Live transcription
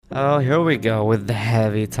Oh, here we go with the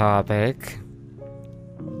heavy topic.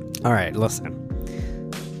 Alright, listen.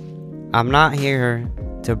 I'm not here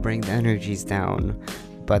to bring the energies down,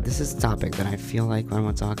 but this is a topic that I feel like I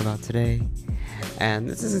want to talk about today. And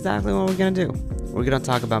this is exactly what we're gonna do. We're gonna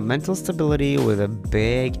talk about mental stability with a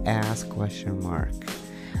big ass question mark.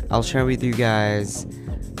 I'll share with you guys,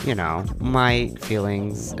 my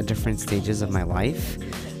feelings at different stages of my life,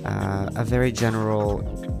 a very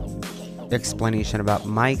general explanation about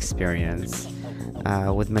my experience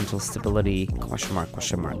with mental stability, question mark,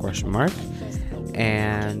 question mark, question mark.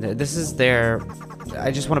 And this is there.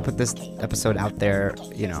 I just want to put this episode out there,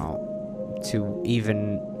 to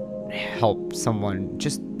even help someone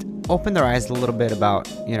just open their eyes a little bit about,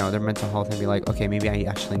 their mental health and be like, okay, maybe I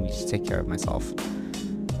actually need to take care of myself,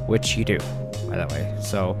 which you do, by the way.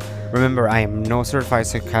 So remember, I am no certified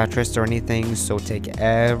psychiatrist or anything, so take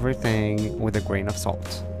everything with a grain of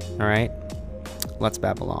salt. All right, let's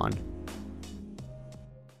babble on.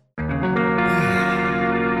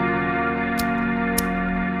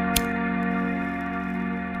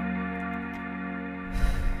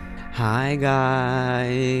 Hi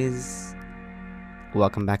guys,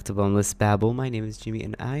 welcome back to Boneless Babble. My name is Jimmy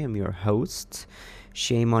and I am your host.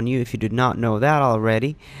 Shame on you if you did not know that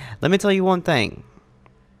already. Let me tell you one thing.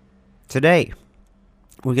 Today,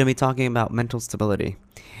 we're going to be talking about mental stability.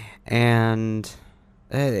 And,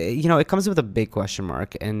 it comes with a big question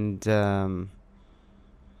mark. And I'm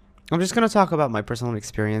just going to talk about my personal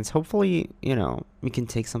experience. Hopefully, you can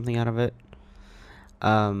take something out of it.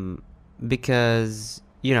 Because,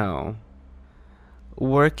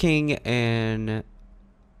 working in,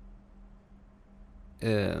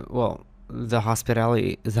 the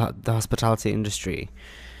hospitality industry,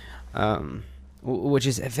 which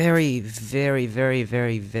is a very, very, very,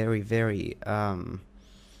 very, very, very,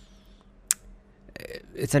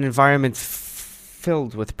 it's an environment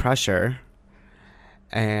filled with pressure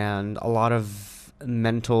and a lot of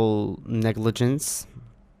mental negligence,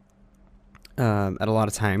 at a lot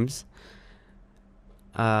of times.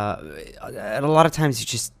 At a lot of times you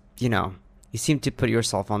just, you seem to put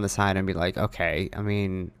yourself on the side and be like, okay, I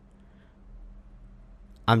mean,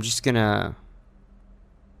 I'm just to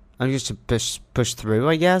push through,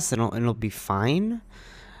 I guess, and it'll be fine.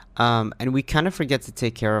 And we kind of forget to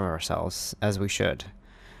take care of ourselves as we should.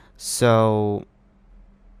 So,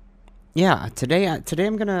 yeah, today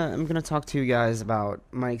I'm gonna talk to you guys about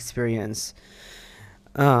my experience,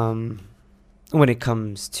 when it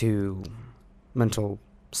comes to mental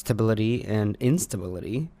stability and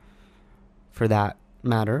instability, for that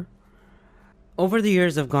matter. Over the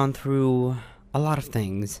years, I've gone through a lot of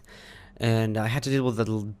things, and I had to deal with a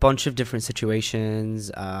bunch of different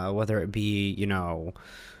situations, whether it be,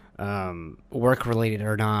 work related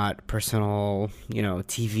or not, personal,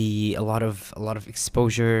 TV, a lot of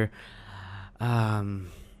exposure, um,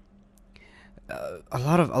 a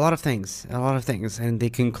lot of things, and they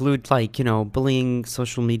conclude like, bullying,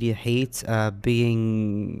 social media hate,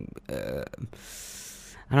 being,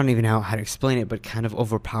 I don't even know how to explain it, but kind of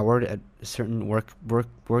overpowered at certain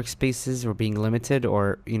workspaces, or being limited,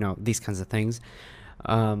 or these kinds of things.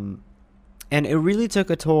 Um, and it really took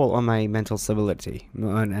a toll on my mental stability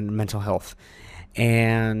and mental health.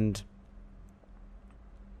 And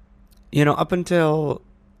up until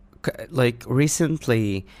like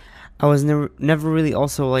recently, I was never really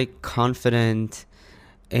also like confident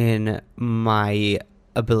in my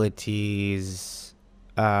abilities,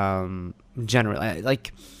 generally.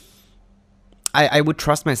 I would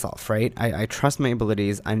trust myself, right? I trust my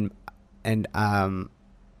abilities, and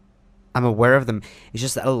I'm aware of them. It's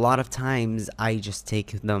just that a lot of times I just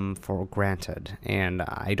take them for granted, and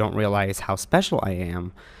I don't realize how special I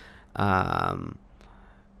am. Um,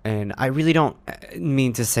 and I really don't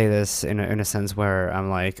mean to say this in a sense where I'm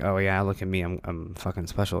like, oh yeah, look at me, I'm fucking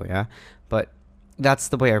special, yeah. But that's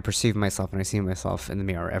the way I perceive myself, and I see myself in the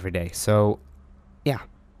mirror every day. So yeah,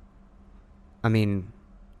 I mean,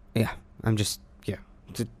 yeah, I'm just, yeah,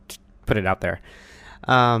 to put it out there.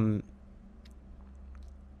 Um,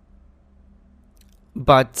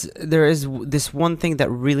 but there is this one thing that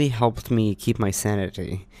really helped me keep my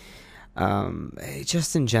sanity,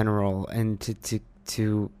 just in general, and to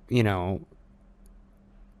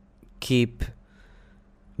keep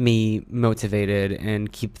me motivated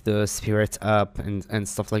and keep the spirits up, and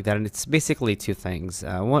stuff like that. And it's basically two things.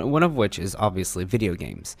 One of which is obviously video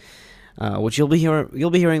games, which you'll be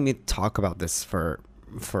hearing me talk about this for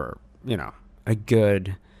a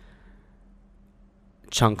good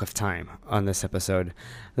chunk of time on this episode.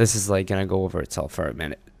 This is like gonna go over itself for a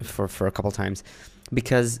minute, for a couple times,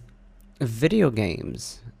 because video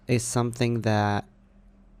games is something that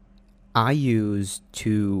I use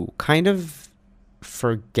to kind of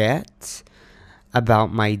forget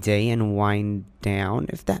about my day and wind down,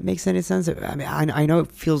 if that makes any sense. I mean, I know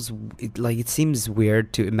it feels like it seems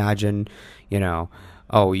weird to imagine, you know,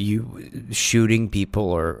 oh, you shooting people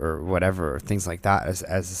or whatever, things like that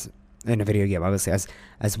as in a video game, obviously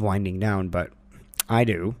as winding down, but I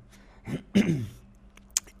do.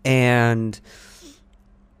 And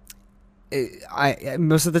I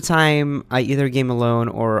most of the time I either game alone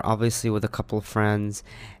or obviously with a couple of friends,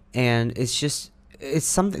 and it's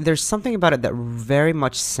something, there's something about it that very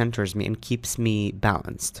much centers me and keeps me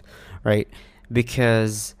balanced, right?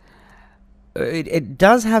 Because it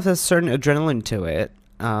does have a certain adrenaline to it,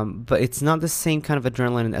 but it's not the same kind of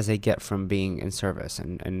adrenaline as I get from being in service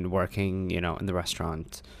and working, in the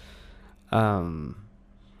restaurant. Um,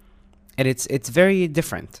 and it's very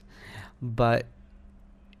different, but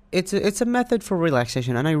it's a method for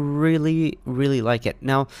relaxation, and I really really like it.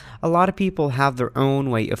 Now, a lot of people have their own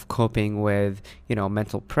way of coping with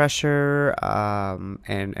mental pressure,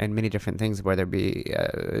 and many different things, whether it be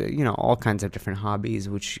all kinds of different hobbies,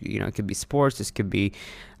 which it could be sports. This could be,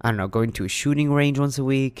 I don't know, going to a shooting range once a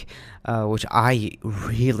week, which I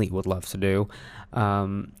really would love to do.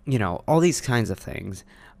 All these kinds of things.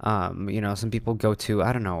 Some people go to,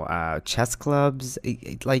 I don't know, chess clubs,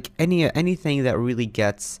 like anything that really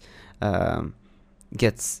um,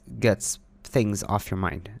 gets things off your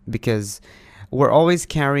mind, because we're always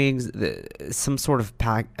carrying some sort of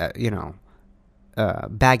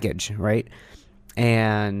baggage, right?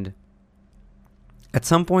 And at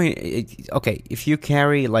some point, okay, if you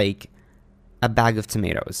carry like a bag of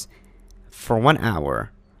tomatoes for 1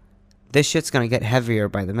 hour, this shit's gonna get heavier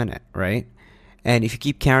by the minute, right? And if you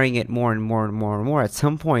keep carrying it more and more and more and more, at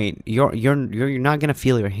some point you're not gonna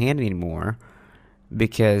feel your hand anymore,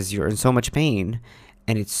 because you're in so much pain,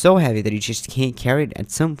 and it's so heavy that you just can't carry it at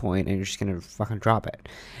some point, and you're just gonna fucking drop it.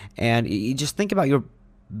 And you just think about your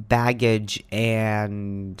baggage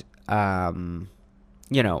and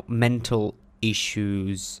mental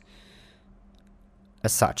issues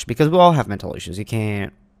as such, because we all have mental issues. You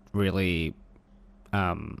can't really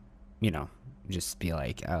um, you know, just be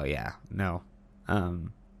like, oh yeah, no,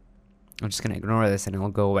 I'm just gonna ignore this and it'll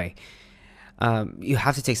go away. You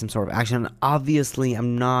have to take some sort of action. Obviously,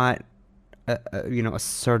 I'm not, a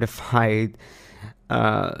certified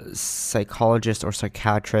psychologist or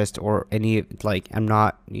psychiatrist or any, like, I'm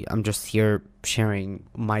not. I'm just here sharing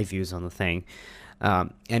my views on the thing.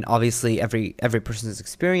 And obviously, every person's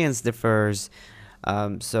experience differs.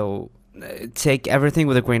 So take everything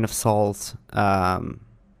with a grain of salt. And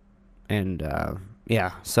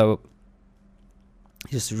yeah, so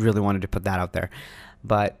just really wanted to put that out there.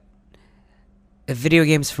 But video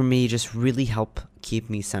games for me just really help keep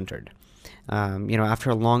me centered. After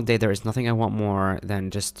a long day, there is nothing I want more than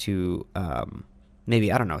just to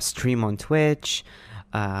maybe, I don't know, stream on Twitch.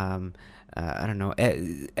 I don't know,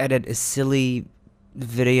 edit a silly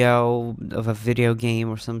video of a video game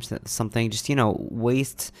or something. Just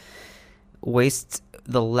waste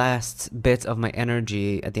the last bit of my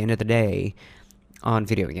energy at the end of the day on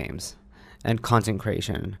video games and content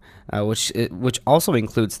creation, which also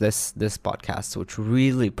includes this podcast, which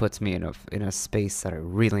really puts me in a space that I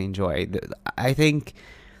really enjoy. I think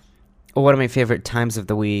one of my favorite times of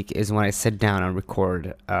the week is when I sit down and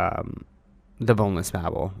record the Boneless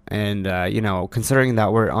Babble, and considering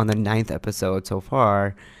that we're on the 9th episode so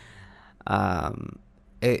far,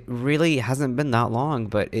 it really hasn't been that long,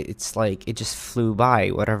 but it's like it just flew by.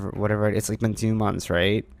 Whatever it's like been 2 months,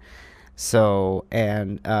 right? So,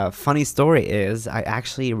 and funny story is, I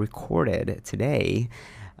actually recorded today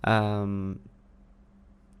an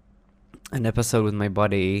episode with my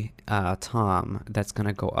buddy Tom that's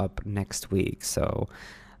gonna go up next week. So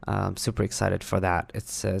super excited for that.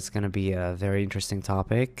 It's going to be a very interesting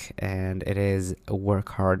topic, and it is work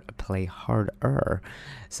hard, play harder.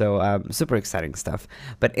 So super exciting stuff.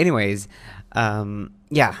 But anyways,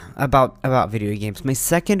 yeah, about video games. My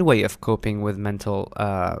second way of coping with mental,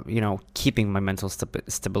 keeping my mental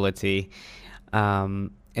stability,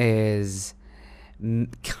 is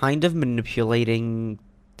kind of manipulating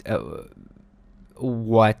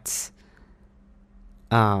what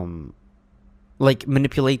like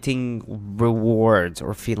manipulating rewards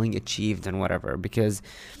or feeling achieved and whatever, because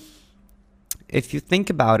if you think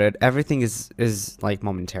about it, everything is like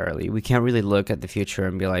momentarily. We can't really look at the future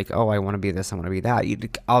and be like, oh, I want to be this, I want to be that. You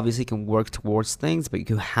obviously can work towards things, but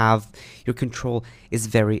your control is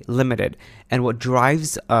very limited. And what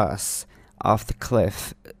drives us off the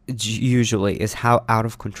cliff usually is how out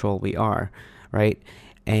of control we are, right?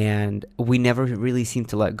 and we never really seem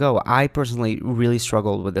to let go. I personally really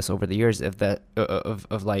struggled with this over the years. If that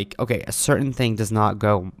of like, okay, a certain thing does not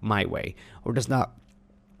go my way, or does not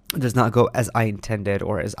go as I intended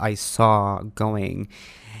or as I saw going,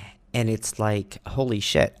 and it's like, holy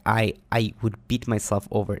shit, I would beat myself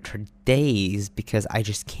over it for days because I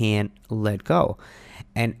just can't let go.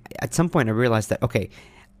 And at some point I realized that, okay,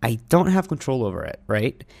 I don't have control over it,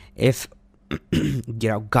 right? If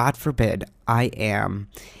God forbid I am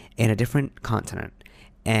in a different continent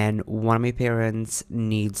and one of my parents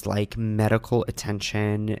needs like medical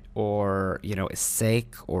attention, or is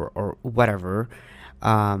sick, or whatever,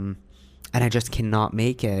 and I just cannot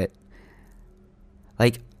make it,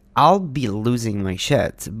 like, I'll be losing my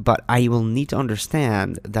shit, but I will need to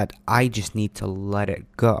understand that I just need to let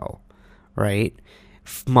it go, right?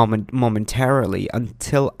 Momentarily,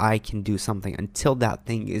 until I can do something, until that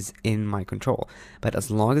thing is in my control. But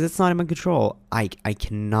as long as it's not in my control, I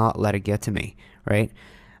cannot let it get to me, right?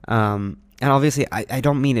 And obviously, I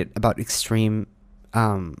don't mean it about extreme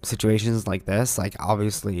situations like this. Like,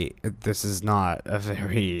 obviously, this is not a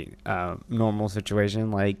very normal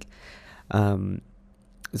situation. Like,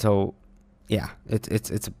 so yeah,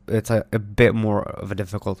 it's a bit more of a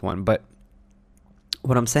difficult one. But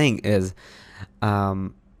what I'm saying is,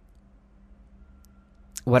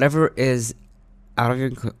 whatever is out of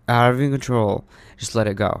your control, just let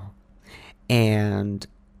it go. And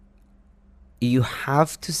you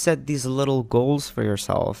have to set these little goals for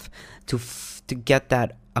yourself to get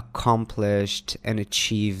that accomplished and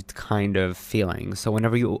achieved kind of feeling. So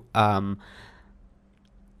whenever you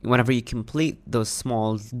complete those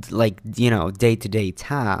small, like, day-to-day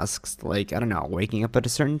tasks, like, I don't know, waking up at a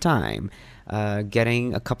certain time,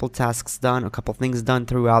 getting a couple tasks done, a couple things done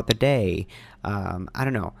throughout the day, I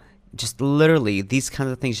don't know, just literally these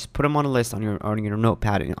kinds of things, just put them on a list on your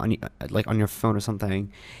notepad, on your phone or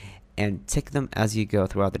something, and tick them as you go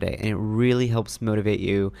throughout the day. And it really helps motivate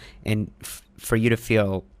you, and for you to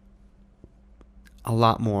feel a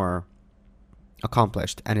lot more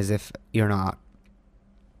accomplished, and as if you're not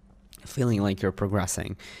feeling like you're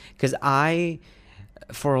progressing. Because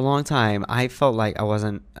for a long time, I felt like I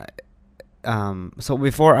wasn't. So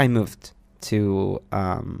before I moved to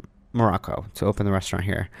Morocco to open the restaurant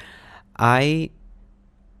here, I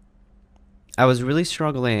was really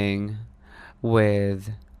struggling with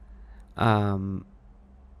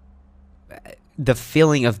the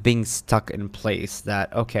feeling of being stuck in place.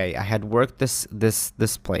 That, okay, I had worked this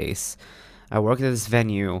place, I worked at this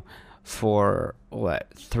venue for what,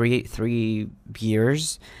 3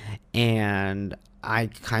 years, and I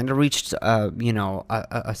kind of reached a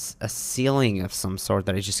ceiling of some sort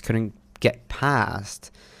that I just couldn't get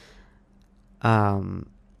past, for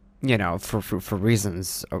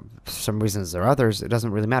reasons, or some reasons or others, it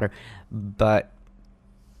doesn't really matter, but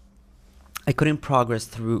I couldn't progress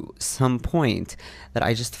through some point that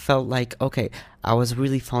I just felt like, okay, I was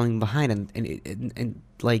really falling behind, and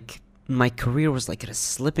like, my career was like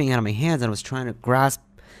slipping out of my hands, and I was trying to grasp,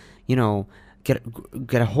 get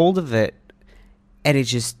a hold of it, and it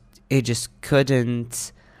just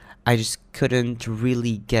couldn't. I just couldn't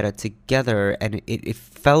really get it together, and it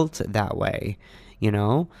felt that way, you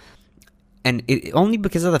know. And it only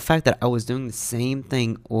because of the fact that I was doing the same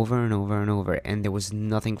thing over and over and over, and there was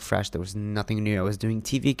nothing fresh, there was nothing new. I was doing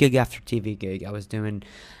TV gig after TV gig. I was doing,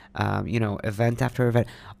 event after event,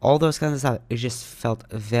 all those kinds of stuff. It just felt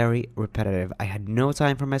very repetitive. I had no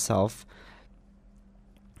time for myself.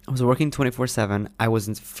 I was working 24/7. I was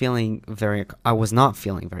not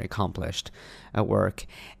feeling very accomplished at work,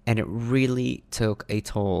 and it really took a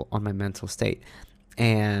toll on my mental state.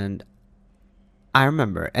 And I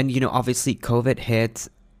remember, and obviously COVID hit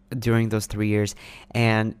during those 3 years,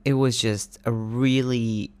 and it was just a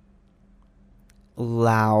really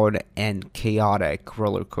loud and chaotic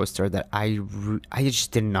roller coaster that I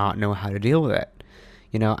just did not know how to deal with it.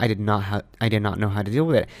 I did not know how to deal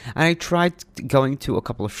with it. And I tried going to a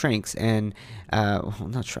couple of shrinks, and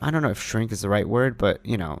I'm not sure. I don't know if shrink is the right word, but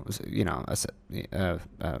a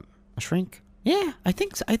shrink. Yeah, I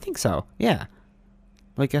think so. Yeah,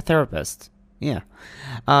 like a therapist. Yeah.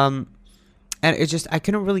 And it just, I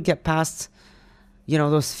couldn't really get past,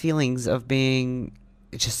 those feelings of being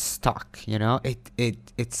just stuck,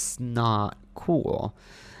 it's not cool.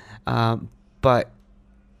 But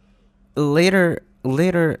later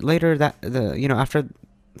that after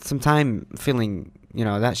some time feeling,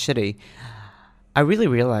 that shitty, I really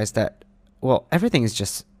realized that, well, everything is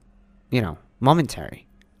just, momentary.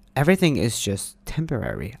 Everything is just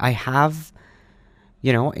temporary. I have,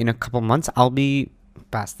 in a couple months, I'll be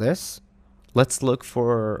past this. Let's look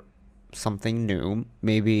for something new.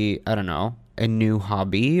 Maybe, I don't know, a new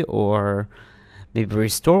hobby, or maybe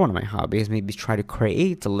restore one of my hobbies, maybe try to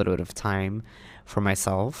create a little bit of time for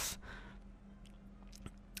myself.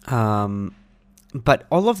 But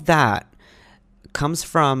all of that comes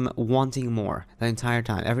from wanting more the entire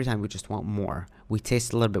time. Every time we just want more. We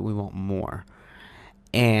taste a little bit, we want more.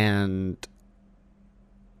 And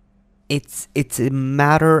it's a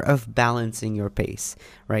matter of balancing your pace,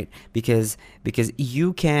 right? Because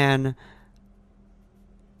you can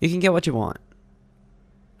get what you want,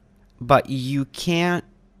 but you can't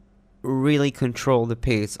really control the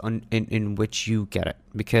pace in which you get it.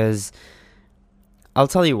 Because I'll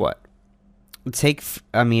tell you what,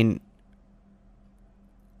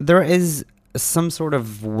 there is some sort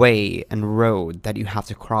of way and road that you have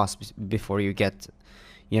to cross before you get,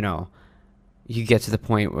 you get to the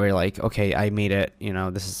point where you're like, okay, I made it,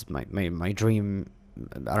 this is my dream,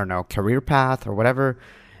 I don't know, career path or whatever,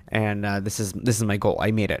 and this is my goal.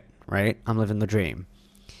 I made it, right? I'm living the dream.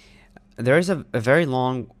 There is a very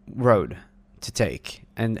long road to take,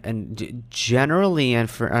 and generally,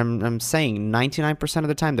 I'm saying 99% of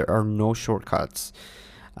the time, there are no shortcuts.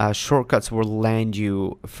 Shortcuts will land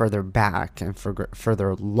you further back and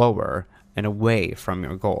further lower and away from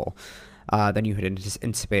your goal than you had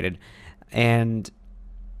anticipated. And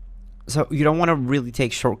so you don't want to really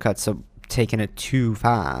take shortcuts, so taking it too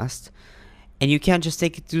fast. And you can't just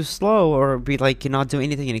take it too slow or be like, not do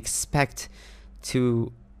anything and expect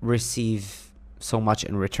to receive so much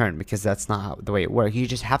in return, because that's not the way it works. You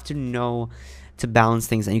just have to know to balance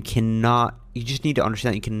things, and you just need to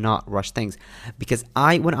understand that you cannot rush things. Because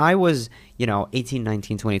when I was 18,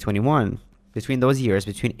 19, 20, 21, between those years,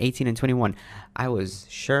 between 18 and 21, I was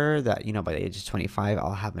sure that by the age of 25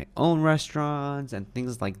 I'll have my own restaurants and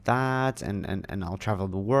things like that, and I'll travel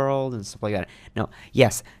the world and stuff like that. No,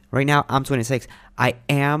 yes, right now I'm 26. I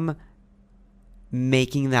am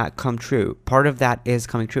making that come true. Part of that is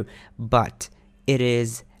coming true, but it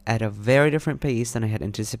is at a very different pace than I had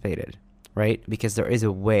anticipated, right? Because there is a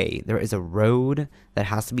road that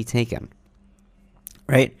has to be taken,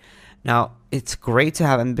 right? Now, it's great to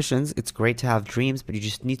have ambitions, it's great to have dreams, but you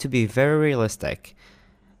just need to be very realistic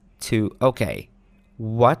to, okay,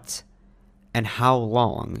 what and how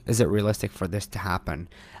long is it realistic for this to happen?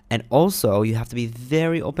 And also, you have to be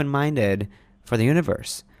very open-minded for the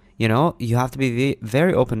universe. You have to be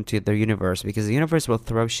very open to the universe, because the universe will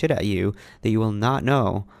throw shit at you that you will not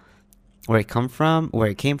know where it came from,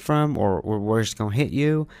 or where it's going to hit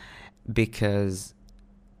you, because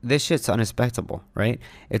this shit's unexpectable, right?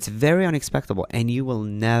 It's very unexpectable, and you will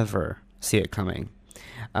never see it coming.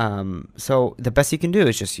 So the best you can do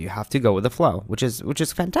is you have to go with the flow, which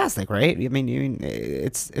is fantastic, right? I mean,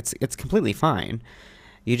 it's completely fine.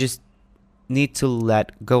 You just need to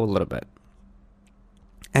let go a little bit.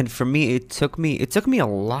 And for me, it took me a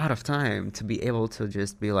lot of time to be able to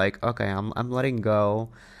just be like, okay, I'm letting go,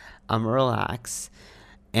 I'm relaxed,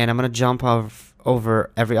 and I'm gonna jump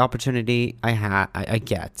over every opportunity I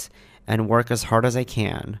get, and work as hard as I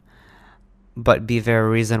can, but be very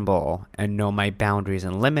reasonable and know my boundaries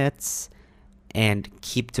and limits, and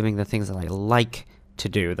keep doing the things that I like to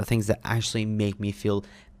do, the things that actually make me feel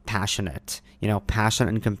passionate. Passion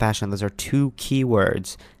and compassion, those are two key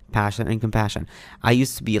words. Passion and compassion. I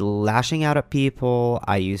used to be lashing out at people.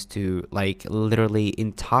 I used to literally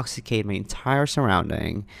intoxicate my entire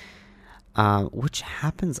surrounding, which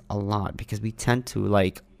happens a lot because we tend to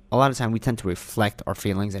a lot of time we tend to reflect our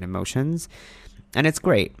feelings and emotions, and it's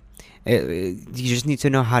great. You just need to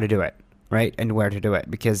know how to do it, right, and where to do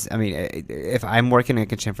it. Because if I'm working in a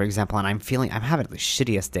kitchen, for example, and I'm having the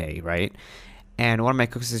shittiest day, right? And one of my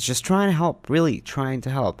cooks is just trying to help, really trying to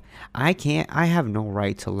help. I have no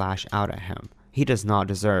right to lash out at him. He does not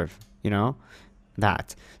deserve,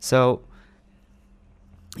 that. So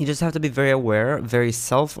you just have to be very aware, very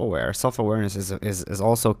self-aware. Self-awareness is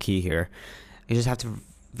also key here. You just have to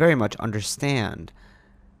very much understand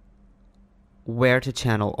where to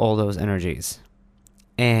channel all those energies.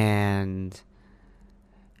 And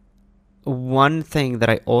one thing that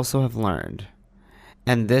I also have learned,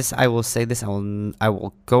 and this, I will say this, I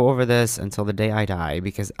will go over this until the day I die,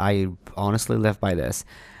 because I honestly live by this.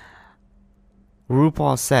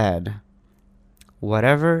 RuPaul said,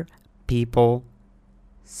 whatever people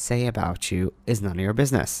say about you is none of your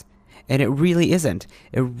business. And it really isn't.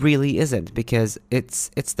 It really isn't, because it's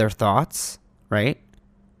their thoughts, right?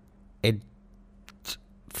 It,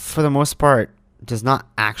 for the most part, does not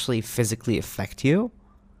actually physically affect you.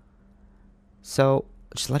 So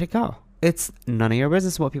just let it go. It's none of your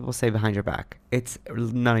business what people say behind your back. It's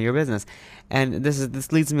none of your business. And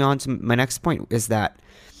this leads me on to my next point, is that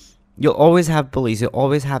you'll always have bullies, you'll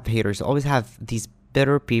always have haters, you'll always have these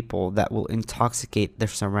bitter people that will intoxicate their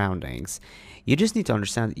surroundings. You just need to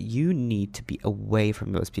understand that you need to be away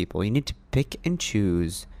from those people. You need to pick and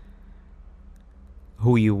choose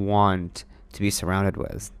who you want to be surrounded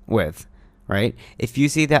with, right? If you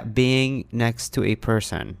see that being next to a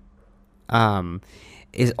person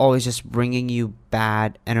is always just bringing you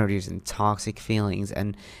bad energies and toxic feelings,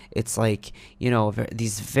 and it's like,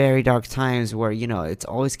 these very dark times where, it's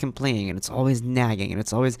always complaining and it's always nagging and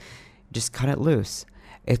it's always, just cut it loose.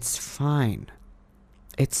 It's fine.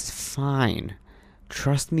 It's fine.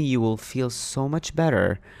 Trust me, you will feel so much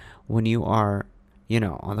better when you are,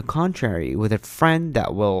 on the contrary, with a friend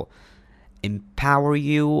that will empower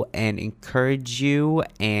you and encourage you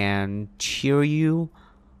and cheer you.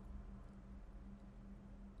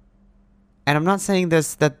 And I'm not saying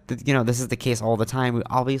this is the case all the time. We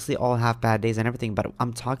obviously all have bad days and everything, but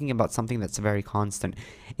I'm talking about something that's very constant.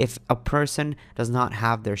 If a person does not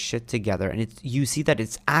have their shit together and you see that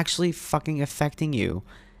it's actually fucking affecting you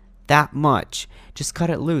that much, just cut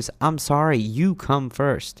it loose. I'm sorry, you come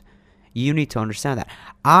first. You need to understand that.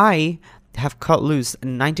 I have cut loose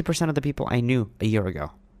 90% of the people I knew a year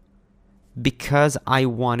ago because I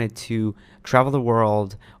wanted to travel the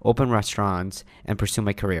world, open restaurants, and pursue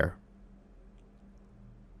my career.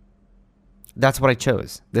 That's what I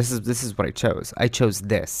chose. This is what I chose. I chose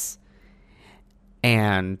this.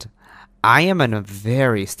 And I am in a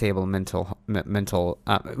very stable mental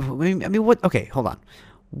what? Okay, hold on.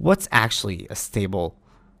 What's actually a stable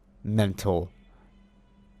mental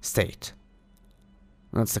state?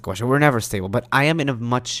 That's the question. We're never stable, but I am in a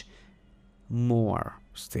much more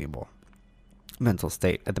stable mental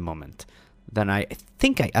state at the moment than I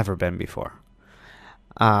think I ever been before.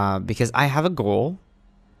 Because I have a goal.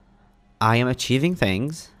 I am achieving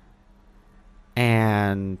things,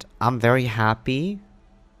 and I'm very happy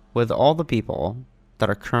with all the people that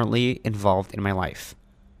are currently involved in my life,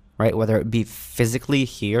 right? Whether it be physically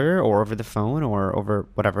here or over the phone or over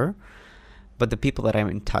whatever, but the people that I'm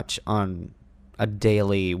in touch on a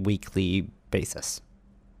daily, weekly basis.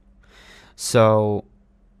 So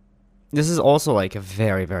this is also like a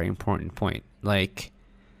very, very important point. Like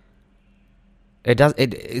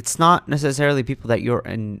it's not necessarily people that you're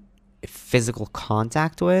in physical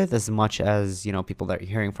contact with as much as people that you're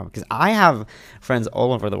hearing from, because I have friends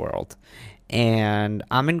all over the world and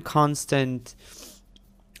I'm in constant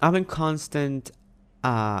connection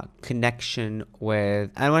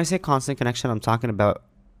with, and when I say constant connection, I'm talking about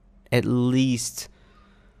at least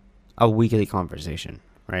a weekly conversation,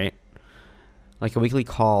 right? Like a weekly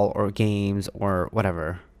call or games or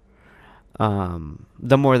whatever.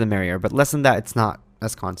 The more the merrier, but less than that, it's not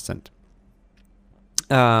as constant.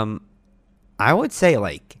 I would say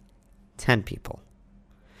like 10 people.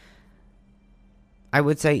 I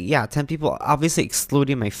would say, 10 people, obviously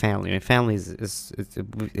excluding my family. My family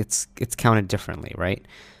it's counted differently, right?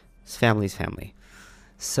 Family's family.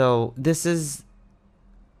 So this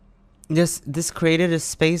created a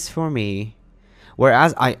space for me,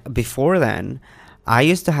 whereas before then, I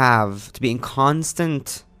used to be in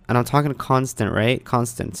constant, and I'm talking constant, right?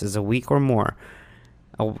 Constant is a week or more.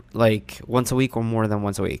 Like once a week or more than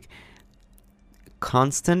once a week.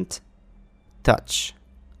 Constant touch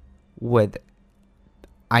with,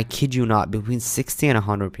 I kid you not, between 60 and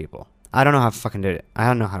 100 people. I don't know how I fucking did it. I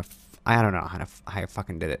don't know how I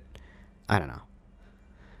fucking did it. I don't know.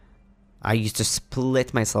 I used to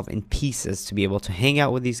split myself in pieces to be able to hang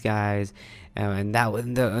out with these guys, and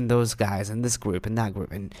those guys, and this group, and that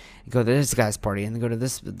group, and go to this guy's party, and go to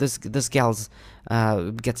this gal's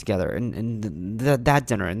get together, and that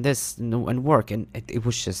dinner, and this, and work, and it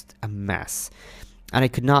was just a mess, and I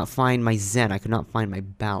could not find my zen. I could not find my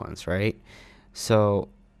balance, right? So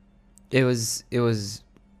it was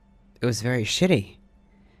very shitty.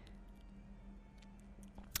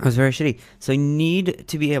 It was very shitty. So you need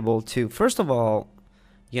to be able to, first of all,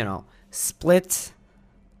 split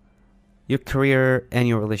your career and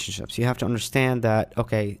your relationships. You have to understand that,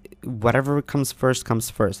 okay, whatever comes first comes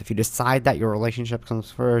first. If you decide that your relationship comes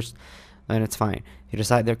first, then it's fine. If you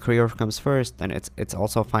decide that career comes first, then it's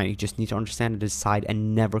also fine. You just need to understand and decide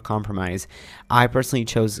and never compromise. I personally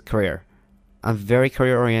chose career. I'm very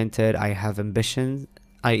career oriented. I have ambitions.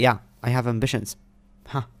 I have ambitions.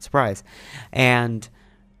 Surprise. And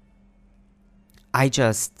I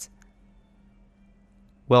just,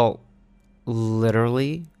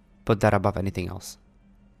 literally put that above anything else.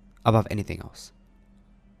 Above anything else.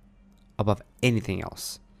 Above anything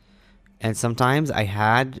else. And sometimes I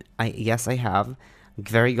have,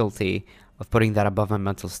 very guilty of putting that above my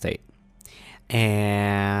mental state.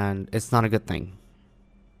 And it's not a good thing.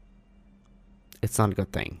 It's not a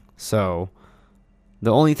good thing. So,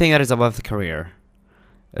 the only thing that is above the career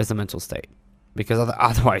is the mental state, because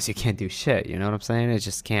otherwise you can't do shit. You know what I'm saying? It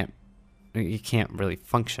just can't. You can't really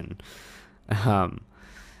function.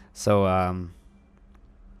 So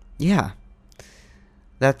yeah,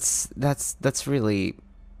 that's really.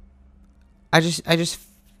 I just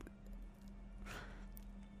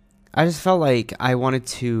felt like I wanted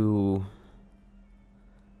to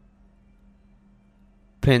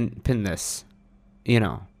pin this, you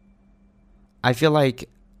know. I feel like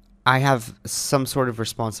I have some sort of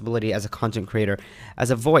responsibility as a content creator,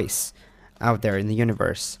 as a voice out there in the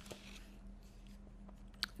universe,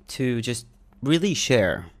 to just really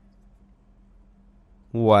share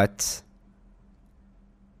what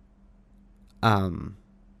I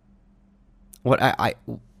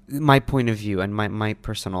my point of view and my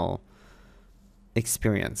personal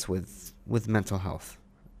experience with mental health.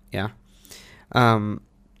 Yeah.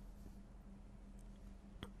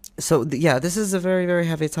 So yeah, this is a very, very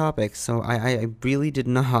heavy topic. So I really did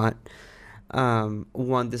not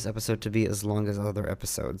want this episode to be as long as other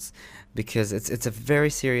episodes, because it's a very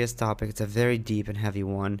serious topic. It's a very deep and heavy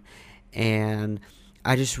one, and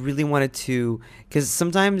I just really wanted to, because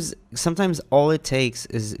sometimes all it takes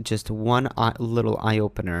is just one little eye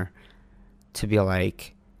opener to be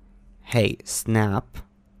like, hey, snap,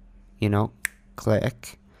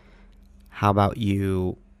 click. How about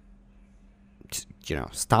you,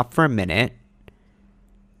 stop for a minute,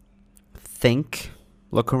 think,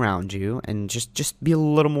 look around you, and just be a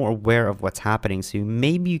little more aware of what's happening, so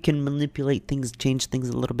maybe you can manipulate things, change things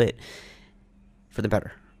a little bit for the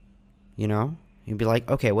better. You'd be like,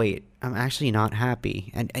 okay, wait, I'm actually not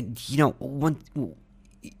happy. And at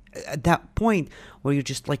that point where you're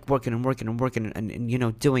just like working and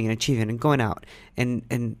doing and achieving and going out and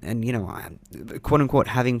quote unquote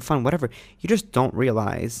having fun, whatever, you just don't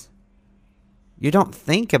realize. You don't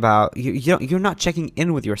think about, you're not checking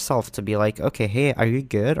in with yourself to be like, okay, hey, are you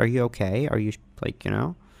good? Are you okay? Are you like,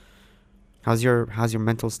 how's your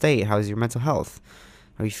mental state? How's your mental health?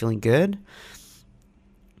 Are you feeling good?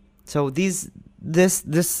 So this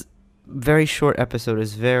very short episode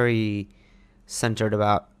is very centered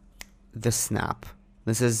about the snap.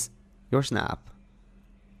 This is your snap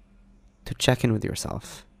to check in with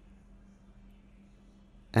yourself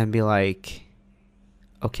and be like,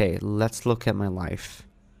 okay, let's look at my life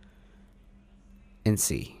and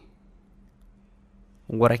see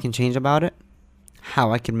what I can change about it,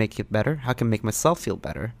 how I can make it better, how I can make myself feel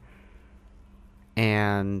better,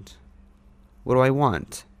 and what do I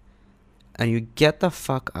want? And you get the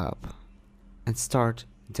fuck up and start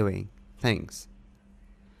doing things.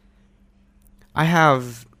 I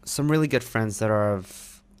have some really good friends that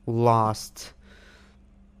have lost.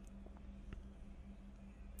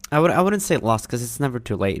 I wouldn't say lost, because it's never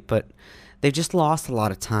too late, but they've just lost a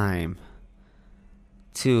lot of time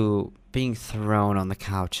to being thrown on the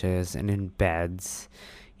couches and in beds,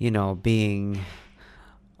 being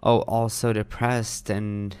also depressed,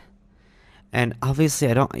 and obviously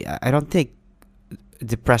I don't take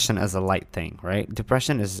depression as a light thing, right?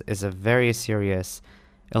 Depression is a very serious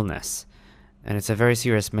illness, and it's a very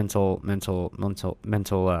serious mental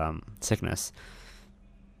sickness.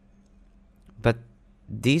 But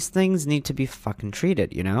these things need to be fucking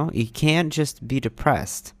treated, You can't just be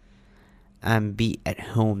depressed and be at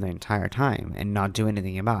home the entire time and not do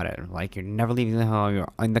anything about it. Like, you're never leaving the home,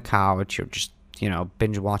 you're on the couch, you're just,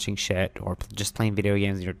 binge watching shit or just playing video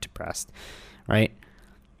games, and you're depressed, right?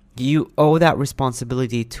 You owe that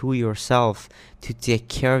responsibility to yourself to take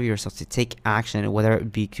care of yourself, to take action, whether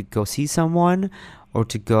it be to go see someone or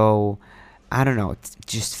to go, I don't know,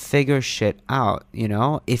 just figure shit out,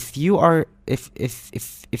 If you are,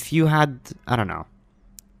 if you had, I don't know,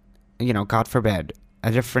 God forbid,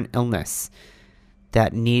 a different illness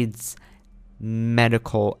that needs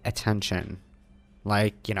medical attention,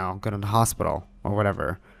 like, go to the hospital or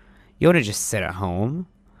whatever, you wouldn't just sit at home.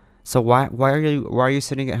 So why are you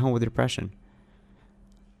sitting at home with depression?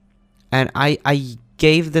 And I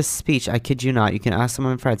gave this speech, I kid you not, you can ask some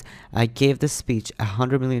of my friends, I gave this speech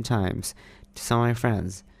 100 million times to some of my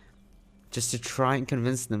friends just to try and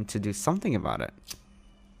convince them to do something about it.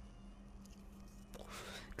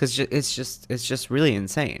 Because it's just really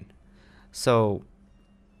insane. So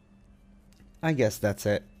I guess that's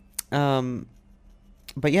it.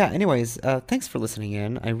 But yeah, anyways, thanks for listening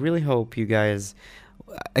in. I really hope you guys,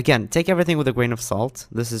 again, take everything with a grain of salt.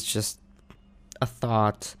 This is just a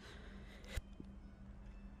thought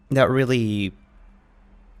that really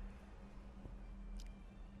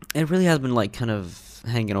has been like kind of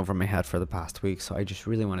hanging over my head for the past week. So I just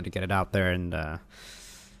really wanted to get it out there, and I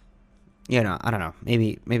don't know,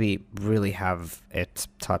 maybe really have it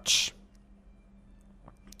touch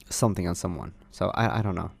something on someone. So I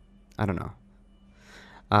don't know. I don't know.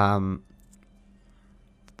 Um,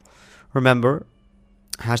 remember,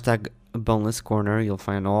 hashtag boneless corner. You'll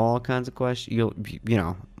find all kinds of questions.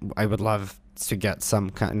 I would love to get some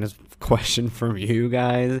kind of question from you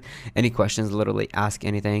guys. Any questions, literally ask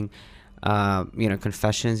anything.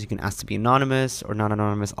 Confessions, you can ask to be anonymous or not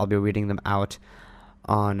anonymous. I'll be reading them out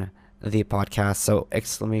on the podcast. So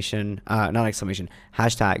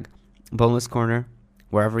hashtag boneless corner,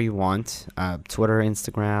 wherever you want, Twitter,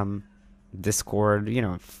 Instagram, Discord,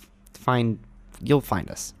 you'll find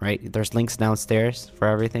us, right? There's links downstairs for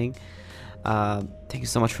everything. Thank you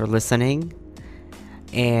so much for listening.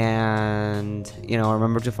 And,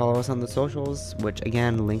 remember to follow us on the socials, which,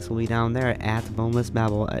 again, links will be down there at Boneless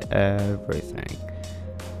Babble, everything.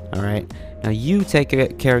 All right? Now, you take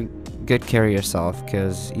good care of yourself,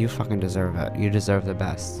 because you fucking deserve it. You deserve the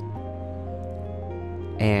best.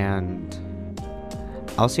 And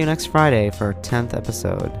I'll see you next Friday for our 10th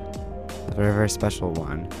episode. A very, very special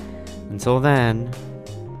one. Until then,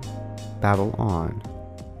 babble on.